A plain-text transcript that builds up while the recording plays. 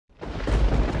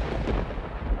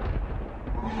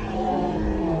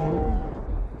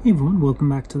Hey everyone, welcome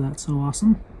back to That's So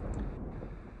Awesome.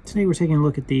 Today we're taking a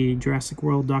look at the Jurassic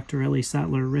World Dr. Ellie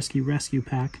Sattler Risky Rescue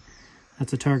Pack.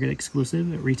 That's a Target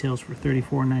exclusive. It retails for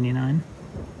 $34.99.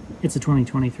 It's a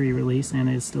 2023 release and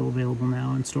is still available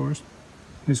now in stores.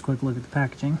 Here's a quick look at the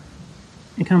packaging.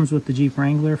 It comes with the Jeep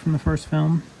Wrangler from the first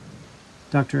film,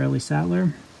 Dr. Ellie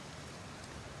Sattler,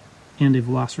 and a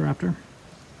Velociraptor.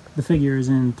 The figure is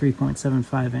in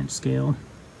 3.75-inch scale.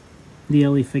 The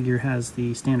Ellie figure has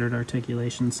the standard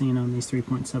articulation seen on these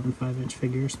 3.75-inch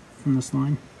figures from this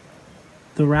line.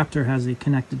 The Raptor has a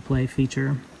connected play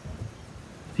feature.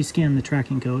 If you scan the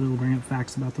tracking code, it'll bring up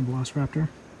facts about the Velociraptor.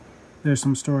 There's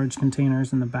some storage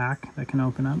containers in the back that can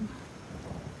open up.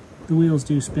 The wheels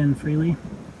do spin freely.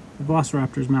 The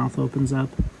Velociraptor's mouth opens up.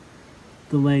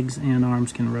 The legs and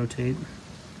arms can rotate.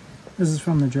 This is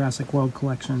from the Jurassic World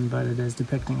collection, but it is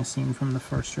depicting a scene from the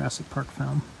first Jurassic Park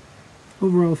film.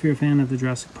 Overall, if you're a fan of the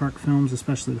Jurassic Park films,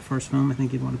 especially the first film, I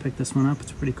think you'd want to pick this one up.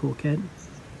 It's a pretty cool kit.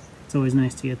 It's always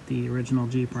nice to get the original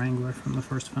Jeep Wrangler from the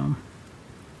first film.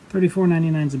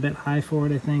 $34.99 is a bit high for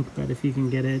it, I think, but if you can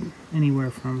get it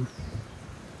anywhere from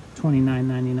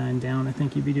 $29.99 down, I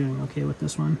think you'd be doing okay with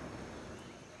this one.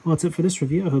 Well, that's it for this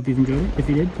review. I hope you've enjoyed it. If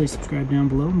you did, please subscribe down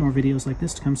below. More videos like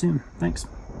this to come soon. Thanks.